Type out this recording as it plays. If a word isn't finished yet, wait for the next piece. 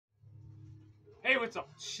Hey, what's up,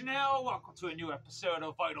 Schnell? Welcome to a new episode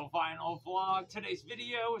of Vital Vinyl Vlog. Today's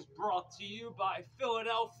video is brought to you by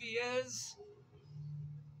Philadelphia's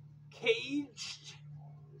Caged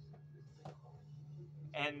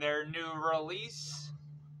and their new release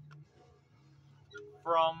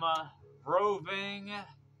from Roving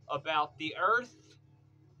about the Earth.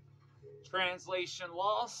 Translation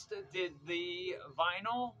Lost did the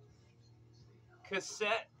vinyl,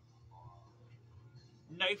 cassette,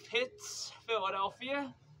 Knife Hits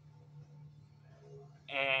Philadelphia.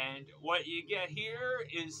 And what you get here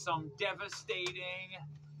is some devastating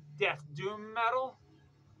death doom metal,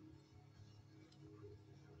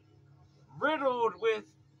 riddled with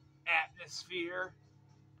atmosphere.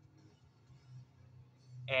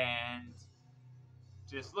 And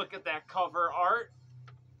just look at that cover art.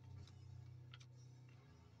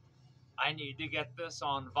 I need to get this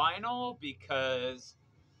on vinyl because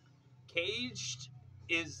Caged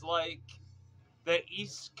is like the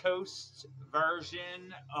East Coast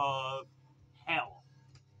version of hell.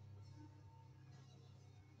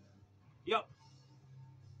 Yep.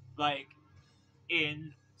 Like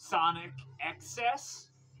in sonic excess,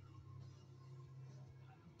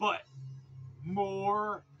 but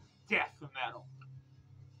more death metal.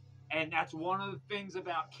 And that's one of the things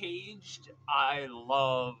about Caged I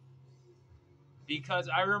love, because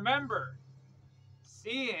I remember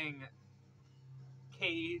seeing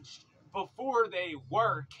Caged before they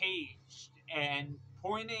were Caged and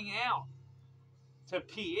pointing out to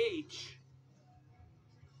PH,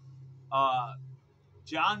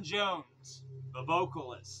 John Jones, the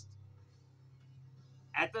vocalist.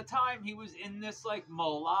 At the time, he was in this like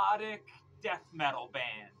melodic death metal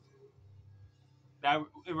band that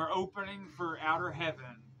they were opening for Outer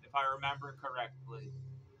Heaven, if I remember correctly.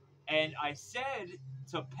 And I said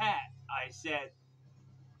to Pat, I said,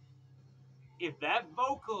 if that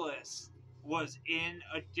vocalist was in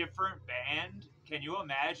a different band, can you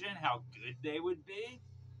imagine how good they would be?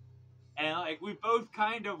 And like we both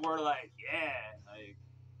kind of were like, yeah, like,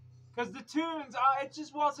 because the tunes, it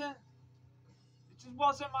just wasn't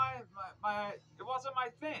my it wasn't my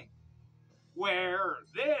thing. Where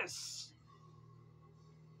this,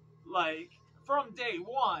 like, from day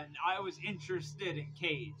one, I was interested in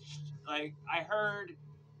Caged. Like, I heard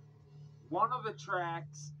one of the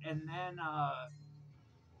tracks, and then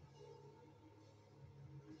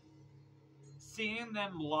seeing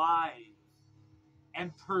them live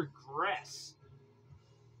and progress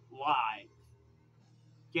live,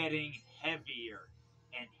 getting heavier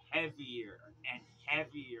and heavier and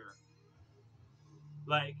heavier.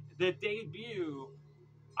 Like, the debut,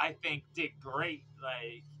 I think, did great.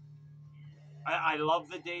 Like, I love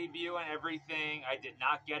the debut and everything. I did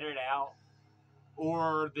not get it out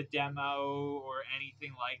or the demo or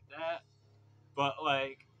anything like that. But,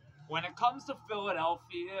 like, when it comes to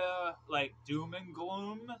Philadelphia, like, Doom and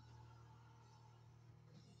Gloom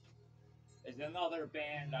is another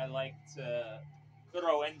band I like to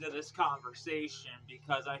throw into this conversation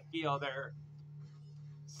because I feel they're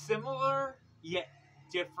similar yet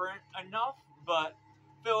different enough. But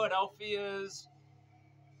Philadelphia's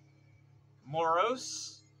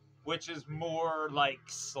Morose, which is more like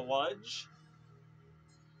sludge,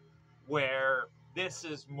 where this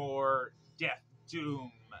is more death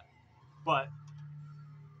doom. But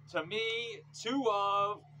to me, two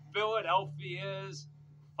of Philadelphia's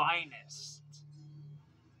finest,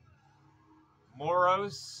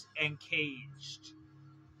 Morose and Caged.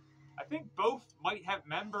 I think both might have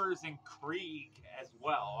members in Krieg as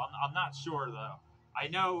well. I'm not sure though. I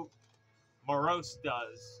know Morose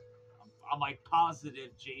does. I'm like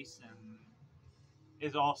positive Jason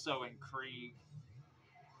is also in Krieg.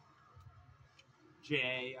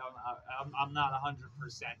 Jay, I'm not 100%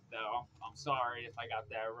 though. I'm sorry if I got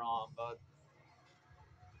that wrong,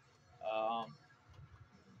 um,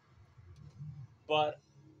 but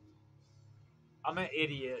I'm an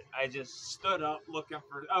idiot. I just stood up looking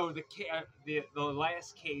for the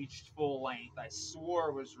last Caged full length. I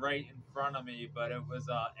swore was right in front of me, but it was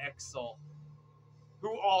Excel,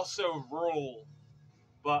 who also rule,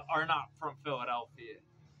 but are not from Philadelphia.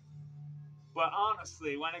 But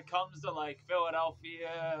honestly, when it comes to like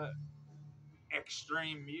Philadelphia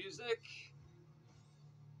extreme music,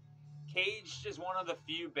 Caged is one of the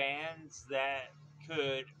few bands that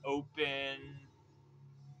could open.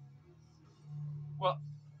 Well,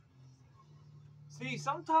 see,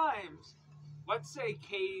 sometimes, let's say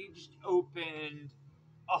Caged opened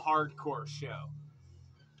a hardcore show.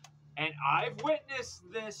 And I've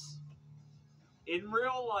witnessed this in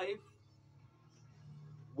real life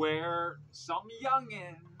where some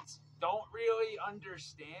youngins don't really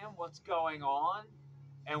understand what's going on.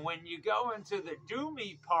 And when you go into the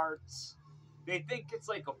doomy parts, they think it's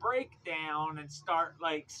like a breakdown and start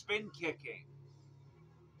like spin kicking.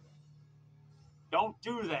 Don't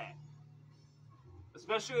do that.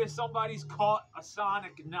 Especially if somebody's caught a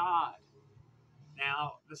sonic nod.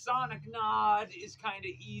 Now, the sonic nod is kind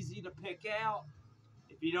of easy to pick out.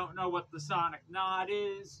 If you don't know what the sonic nod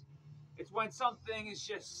is, it's when something is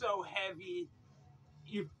just so heavy,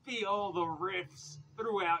 you feel the riffs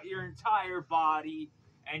throughout your entire body,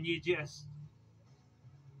 and you just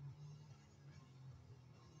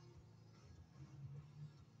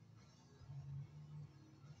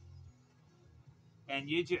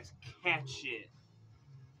catch it,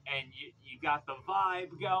 and you got the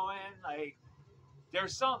vibe going. Like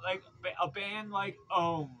there's some like a band like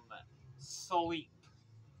Sleep.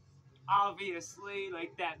 Obviously,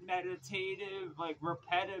 like that meditative, like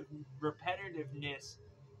repetitiveness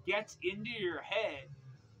gets into your head,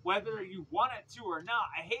 whether you want it to or not.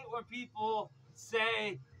 I hate when people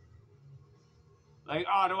say, like,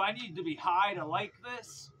 "Oh, do I need to be high to like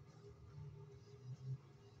this?"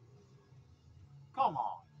 Come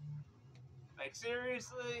on, like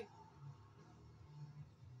seriously.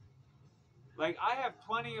 Like I have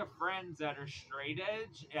plenty of friends that are straight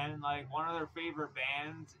edge, and like one of their favorite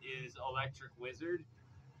bands is Electric Wizard,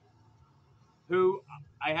 who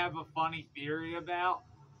I have a funny theory about.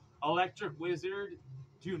 Electric Wizard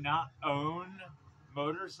do not own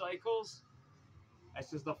motorcycles.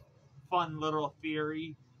 That's just a fun little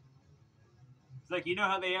theory. It's like, you know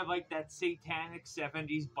how they have like that satanic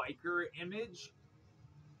 70s biker image?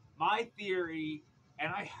 My theory,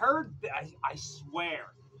 and I heard, I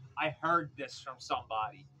swear, I heard this from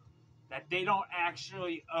somebody, that they don't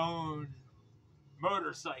actually own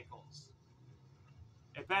motorcycles.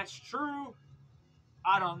 If that's true,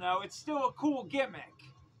 I don't know. It's still a cool gimmick.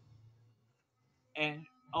 And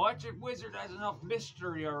Electric Wizard has enough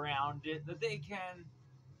mystery around it that they can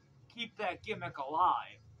keep that gimmick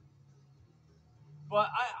alive.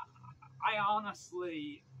 But I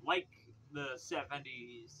honestly like the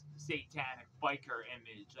 70s satanic biker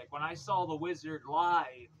image. Like when I saw the Wizard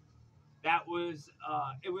live, that was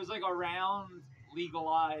it was like around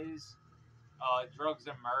legalize drugs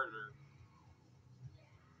and murder.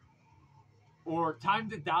 Or Time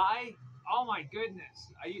to Die. Oh my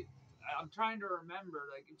goodness. I'm trying to remember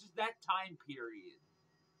like just that time period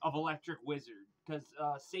of Electric Wizard because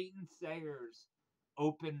Satan Sayers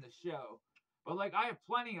opened the show. But like I have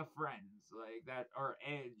plenty of friends like that are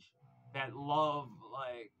edge that love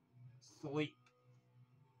like Sleep,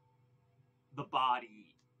 The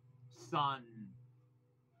Body, Sun.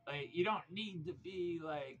 Like you don't need to be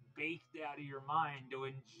like baked out of your mind to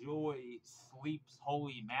enjoy Sleep's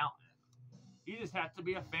Holy Mountain. You just have to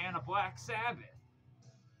be a fan of Black Sabbath.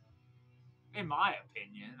 In my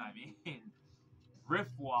opinion, I mean, riff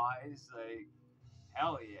wise, like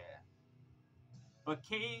hell yeah. But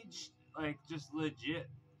Cage, like, just legit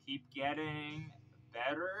keep getting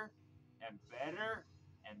better and better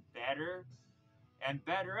and better and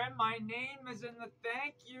better. And my name is in the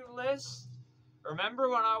thank you list. Remember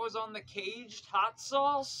when I was on the Caged hot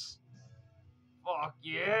sauce? Fuck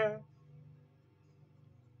yeah.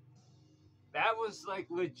 That was like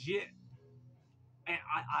legit. And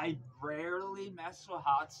I rarely mess with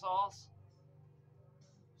hot sauce.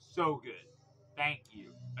 So good. Thank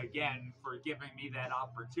you again for giving me that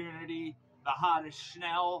opportunity. The hottest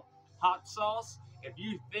Schnell hot sauce. If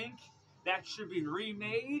you think that should be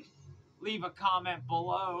remade, leave a comment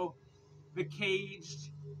below. The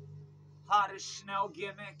Caged hottest Schnell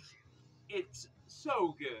gimmick. It's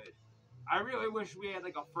so good. I really wish we had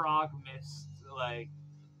like a frog mist like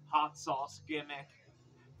hot sauce gimmick.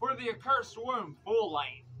 For the Accursed Womb full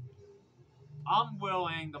length, I'm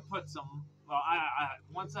willing to put some. Well,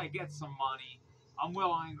 once I get some money, I'm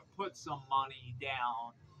willing to put some money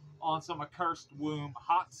down on some Accursed Womb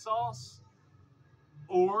hot sauce,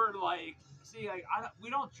 or like, see, like we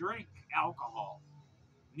don't drink alcohol.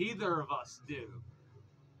 Neither of us do.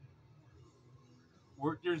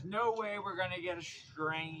 There's no way we're gonna get a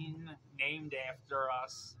strain named after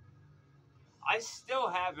us. I still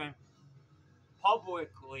haven't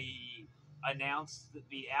publicly announced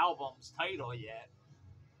the album's title yet.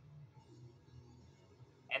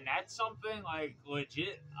 And that's something like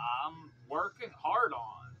legit I'm working hard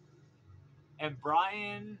on. And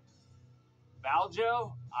Brian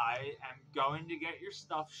Valjo, I am going to get your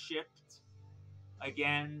stuff shipped.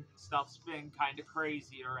 Again, stuff's been kind of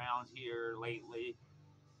crazy around here lately.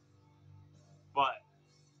 But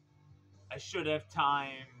I should have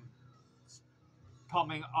time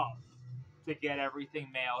coming up to get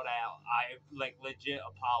everything mailed out. I like legit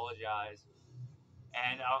apologize.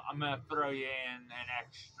 And I'm going to throw you in an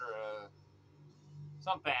extra,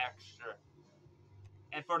 something extra.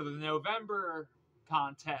 And for the November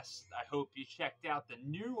contest, I hope you checked out the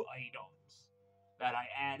new items that I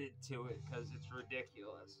added to it because it's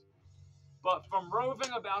ridiculous. But from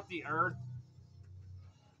roving about the earth,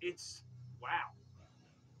 it's wow.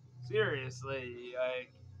 Seriously,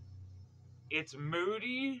 like, it's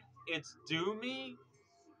moody, it's doomy,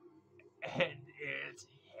 and it's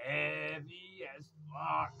heavy as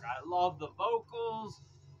fuck. I love the vocals,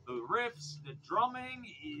 the riffs, the drumming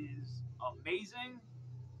is amazing.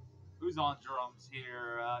 Who's on drums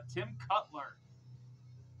here? Tim Cutler.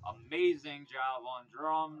 Amazing job on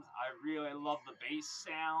drums. I really love the bass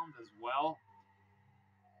sound as well.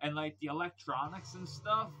 And like the electronics and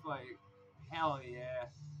stuff, like, hell yeah.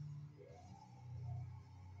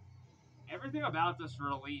 Everything about this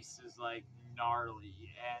release is like gnarly.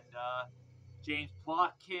 And James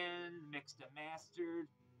Plotkin mixed and mastered.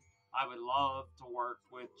 I would love to work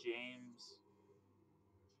with James.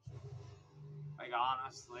 Like,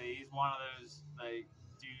 honestly, he's one of those like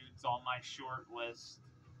dudes on my short list.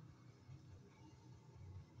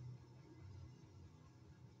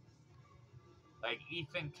 Like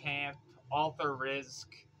Ethan Camp, Arthur Rizk,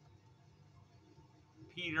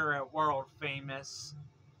 Peter at World Famous,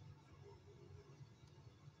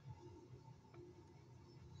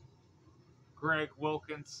 Greg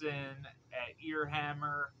Wilkinson at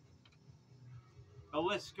Earhammer. The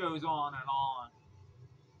list goes on and on.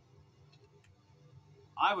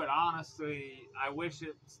 I would honestly, I wish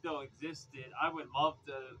it still existed. I would love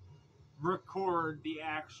to record the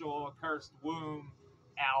actual Accursed Womb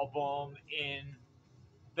album in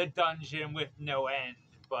the dungeon with no end,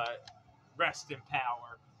 but rest in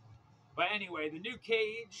power. But anyway, the new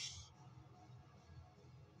Cage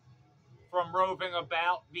from roving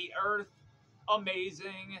about the earth,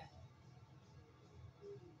 amazing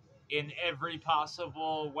in every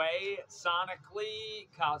possible way, sonically,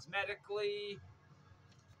 cosmetically.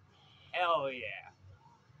 Hell yeah.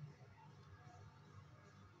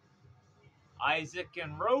 Isaac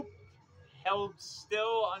and Rope, held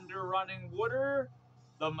still under running water.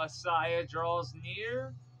 The Messiah draws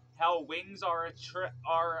near. How wings are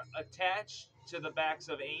attached to the backs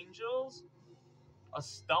of angels. A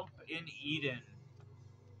Stump in Eden.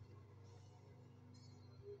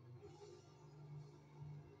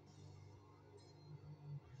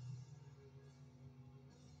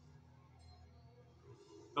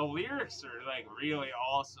 The lyrics are like really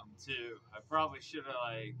awesome too. I probably should have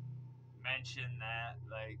like mentioned that.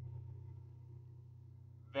 Like,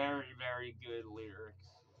 very, very good lyrics.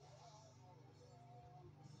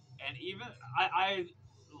 And even I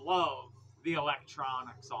love the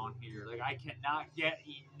electronics on here. Like, I cannot get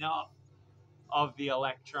enough of the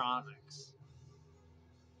electronics.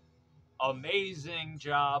 Amazing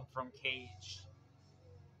job from Cage.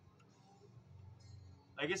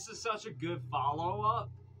 Like, this is such a good follow up.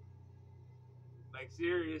 Like,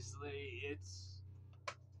 seriously, it's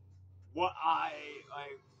what I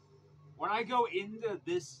like when I go into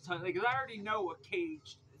this. Like, I already know what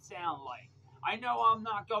Cage sound like. I know I'm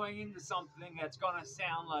not going into something that's gonna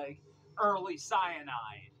sound like early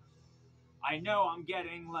Cyanide. I know I'm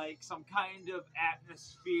getting like some kind of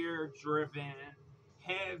atmosphere driven,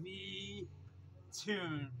 heavy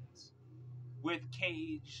tunes with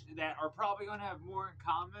Cage that are probably going to have more in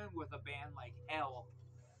common with a band like Hell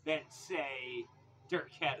than, say,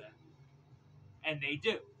 Dirketa. And they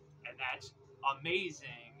do. And that's amazing.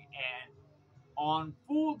 And on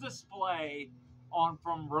full display on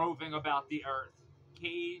From Roving About the Earth,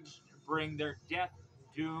 Cage bring their death,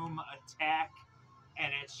 doom, attack,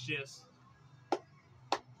 and it's just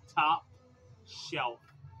top shelf.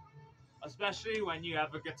 Especially when you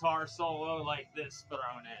have a guitar solo like this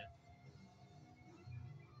thrown in.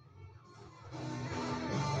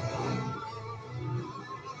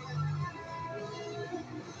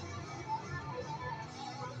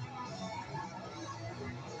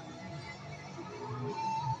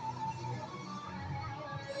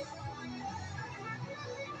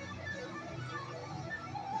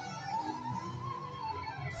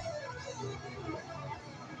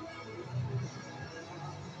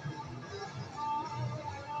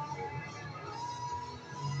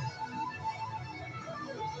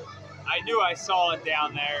 I knew I saw it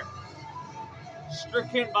down there.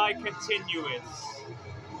 Stricken by Continuance.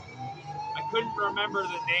 I couldn't remember the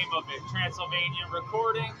name of it. Transylvanian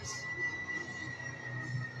Recordings.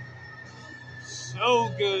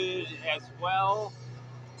 So good as well.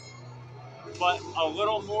 But a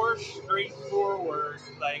little more straightforward,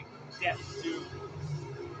 like Death Doom.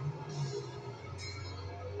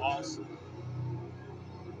 Awesome.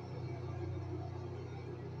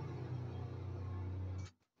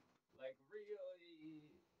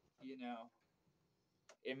 you know,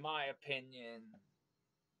 in my opinion,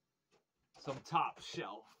 some top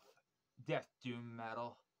shelf death doom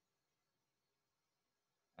metal.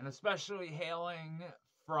 And especially hailing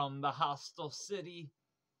from the hostile city,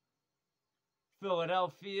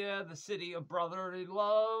 Philadelphia, the city of brotherly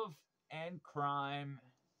love and crime.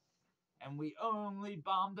 And we only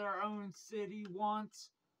bombed our own city once,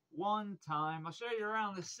 one time. I'll show you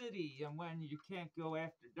around the city and when you can't go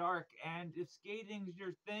after dark. And if skating's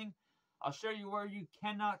your thing, I'll show you where you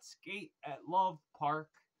cannot skate at Love Park.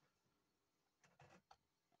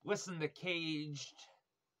 Listen to Caged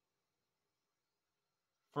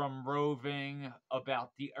from Roving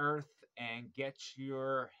about the earth and get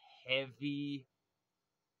your heavy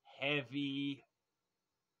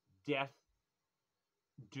death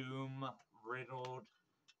doom riddled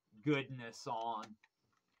goodness on.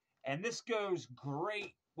 And this goes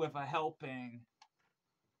great with a helping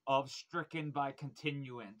of Stricken by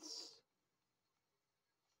Continuance.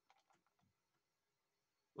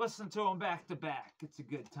 Listen to them back to back. It's a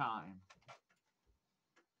good time.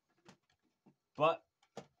 But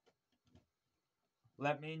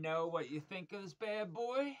let me know what you think of this bad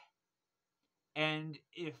boy. And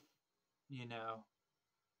if, you know,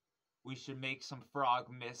 we should make some Frog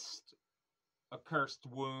Mist, Accursed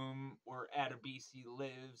Womb, or Adabisi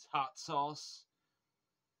Lives hot sauce.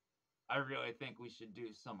 I really think we should do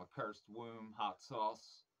some Accursed Womb hot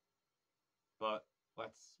sauce. But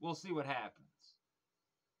we'll see what happens.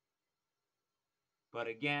 But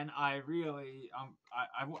again, I really,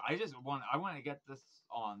 I want to get this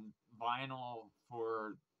on vinyl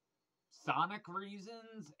for sonic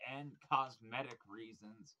reasons and cosmetic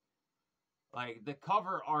reasons. Like, the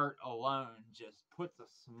cover art alone just puts a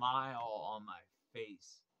smile on my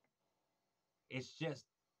face. It's just,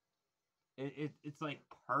 it's like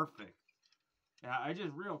perfect. Yeah, I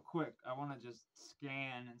just, real quick, I want to just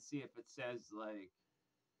scan and see if it says, like,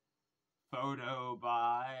 photo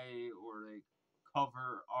by, or, like,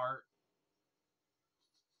 cover art.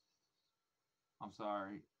 I'm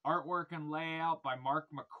sorry. Artwork and layout by Mark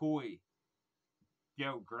McCoy.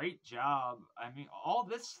 Yo, great job. I mean, all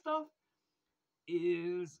this stuff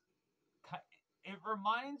is, it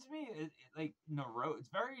reminds me, like, it's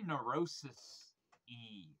very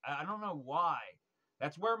Neurosis-y. I don't know why.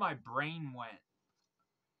 That's where my brain went.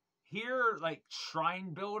 Here, like,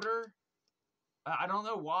 Shrine Builder, I don't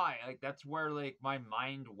know why. Like, that's where, like, my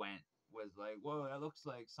mind went. Was like, whoa, that looks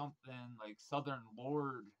like something like Southern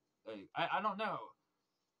Lord. Like, I don't know.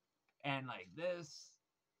 And, like, this.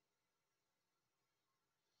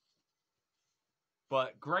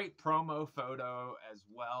 But great promo photo as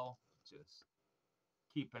well. Just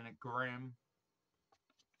keeping it grim.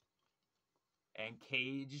 And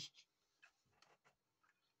Caged.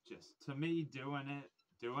 Just, to me, doing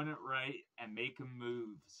it right, and making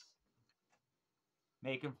moves.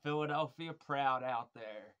 Making Philadelphia proud out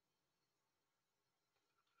there.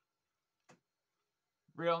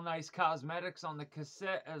 Real nice cosmetics on the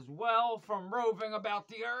cassette as well from Roving About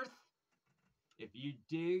the Earth. If you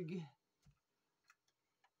dig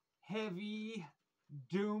heavy,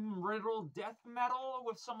 doom-riddled death metal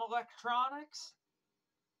with some electronics,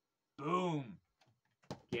 boom,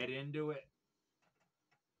 get into it.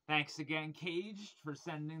 Thanks again, Caged, for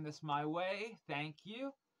sending this my way. Thank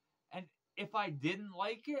you. And if I didn't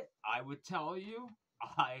like it, I would tell you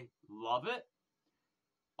I love it.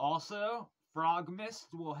 Also, Frog Mist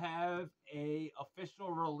will have a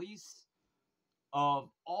official release of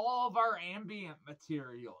all of our ambient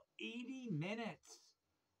material, 80 minutes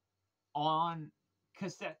on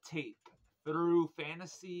cassette tape through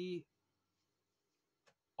Fantasy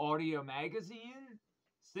Audio Magazine.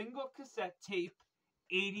 Single cassette tape,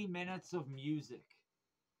 80 minutes of music.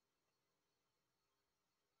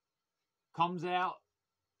 Comes out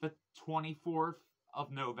the 24th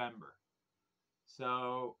of November.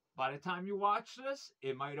 So, by the time you watch this,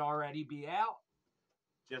 it might already be out.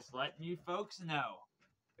 Just letting you folks know.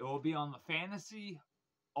 It will be on the Fantasy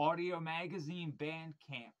Audio Magazine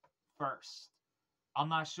Bandcamp first. I'm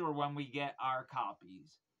not sure when we get our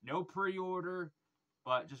copies. No pre-order,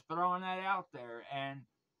 but just throwing that out there. And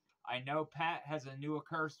I know Pat has a new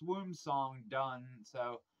Accursed Womb song done,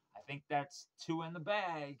 so I think that's 2 in the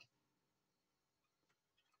bag.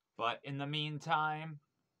 But in the meantime,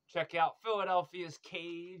 check out Philadelphia's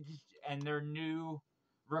Caged and their new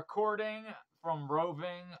recording from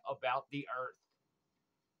Roving About the Earth.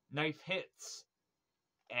 Knife Hits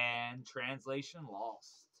and Translation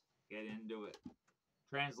Lost. Get into it.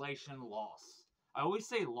 Translation Lost. I always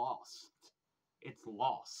say lost. It's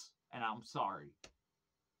loss, and I'm sorry.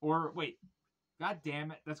 Or, wait. God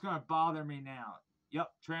damn it. That's going to bother me now. Yep.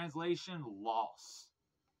 Translation Loss.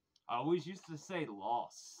 I always used to say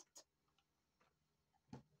lost.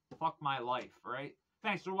 Fuck my life, right?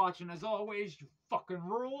 Thanks for watching as always, you fucking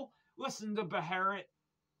rule. Listen to Beharit.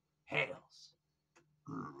 Hails.